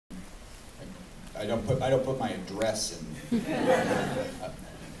I don't put my address in. When it's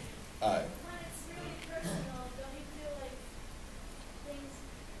really personal, don't you feel like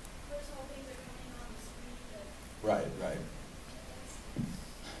personal things are coming on the screen that... Right, right.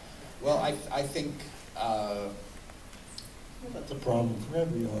 Well, I think... well, that's a problem for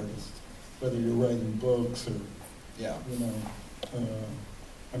every artist, whether you're writing books or, yeah. you know,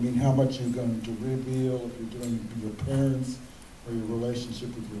 I mean, how much you're going to reveal if you're doing your parents or your relationship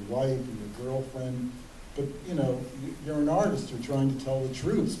with your wife or your girlfriend. But, you know, you're an artist, you're trying to tell the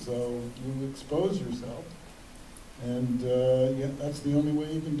truth, so you expose yourself. And yeah, that's the only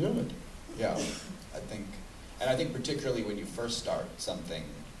way you can do it. Yeah, I think particularly when you first start something,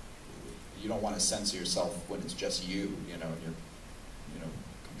 you don't want to censor yourself when it's just you, you know, in your, you know,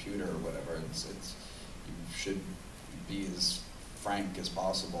 computer or whatever. It's you should be as frank as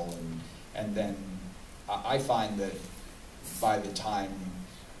possible, and then I find that by the time,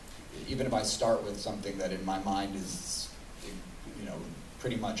 even if I start with something that in my mind is, you know,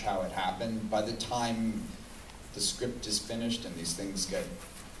 pretty much how it happened, by the time the script is finished and these things get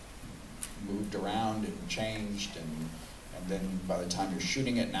moved around and changed, and then by the time you're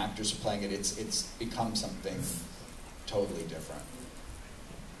shooting it and actors are playing it, it's become something totally different.